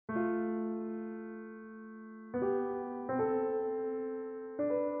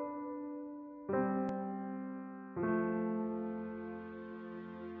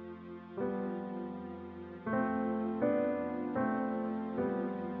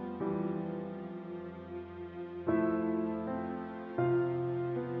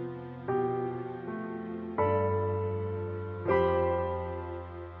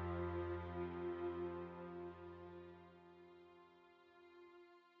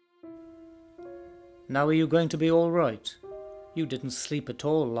Now are you going to be all right? You didn't sleep at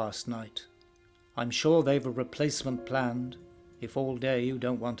all last night. I'm sure they've a replacement planned, if all day you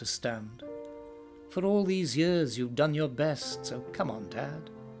don't want to stand. For all these years you've done your best, so come on, Dad,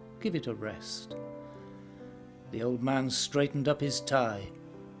 give it a rest. The old man straightened up his tie,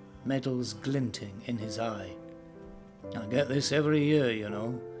 medals glinting in his eye. I get this every year, you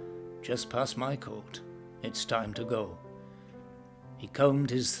know. Just past my coat, it's time to go. He combed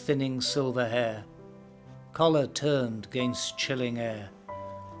his thinning silver hair, collar turned 'gainst chilling air,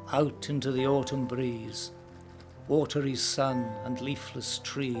 out into the autumn breeze, watery sun and leafless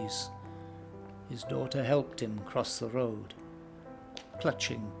trees. His daughter helped him cross the road,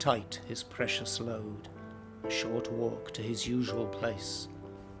 clutching tight his precious load. A short walk to his usual place,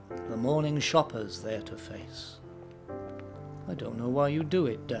 the morning shoppers there to face. I don't know why you do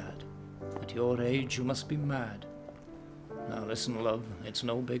it, Dad. At your age you must be mad. Now listen, love, it's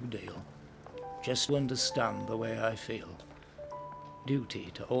no big deal. Just to understand the way I feel.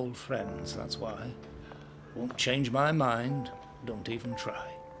 Duty to old friends, that's why. Won't change my mind, don't even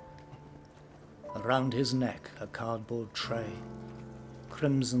try. Around his neck a cardboard tray,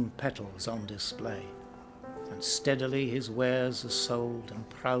 crimson petals on display, and steadily his wares are sold and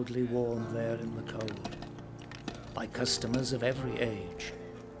proudly worn there in the cold, by customers of every age,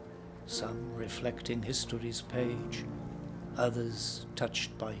 some reflecting history's page, others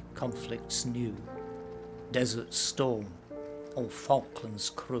touched by conflicts new, desert storm or Falkland's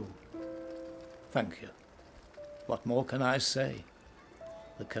crew. Thank you. What more can I say?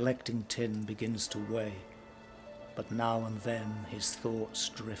 The collecting tin begins to weigh, but now and then his thoughts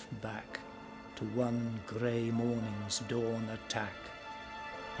drift back to one grey morning's dawn attack,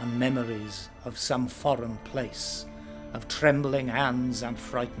 and memories of some foreign place, of trembling hands and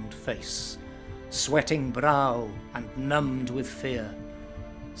frightened face, sweating brow and numbed with fear,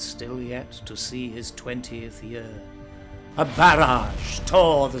 still yet to see his 20th year. A barrage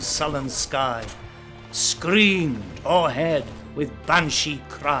tore the sullen sky, screamed o'erhead with banshee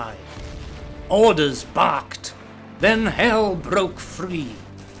cry. Orders barked, then hell broke free,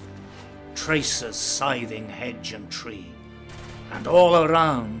 tracers scything hedge and tree, and all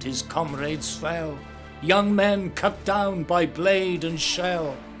around his comrades fell, young men cut down by blade and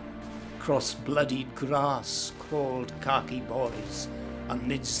shell. Cross bloodied grass crawled khaki boys,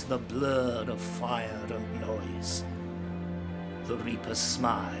 amidst the blur of fire and noise. The reaper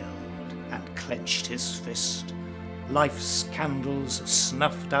smiled and clenched his fist, life's candles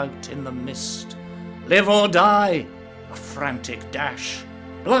snuffed out in the mist. Live or die, a frantic dash,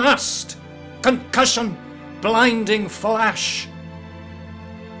 blast, concussion, blinding flash.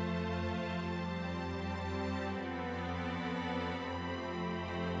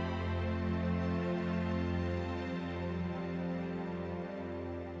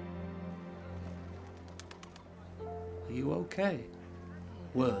 Are you okay?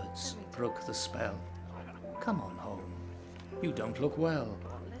 Words broke the spell. Come on home. You don't look well.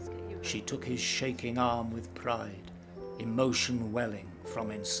 She took his shaking arm with pride, emotion welling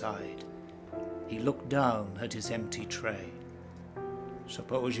from inside. He looked down at his empty tray.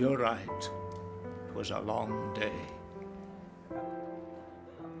 Suppose you're right. 'Twas a long day.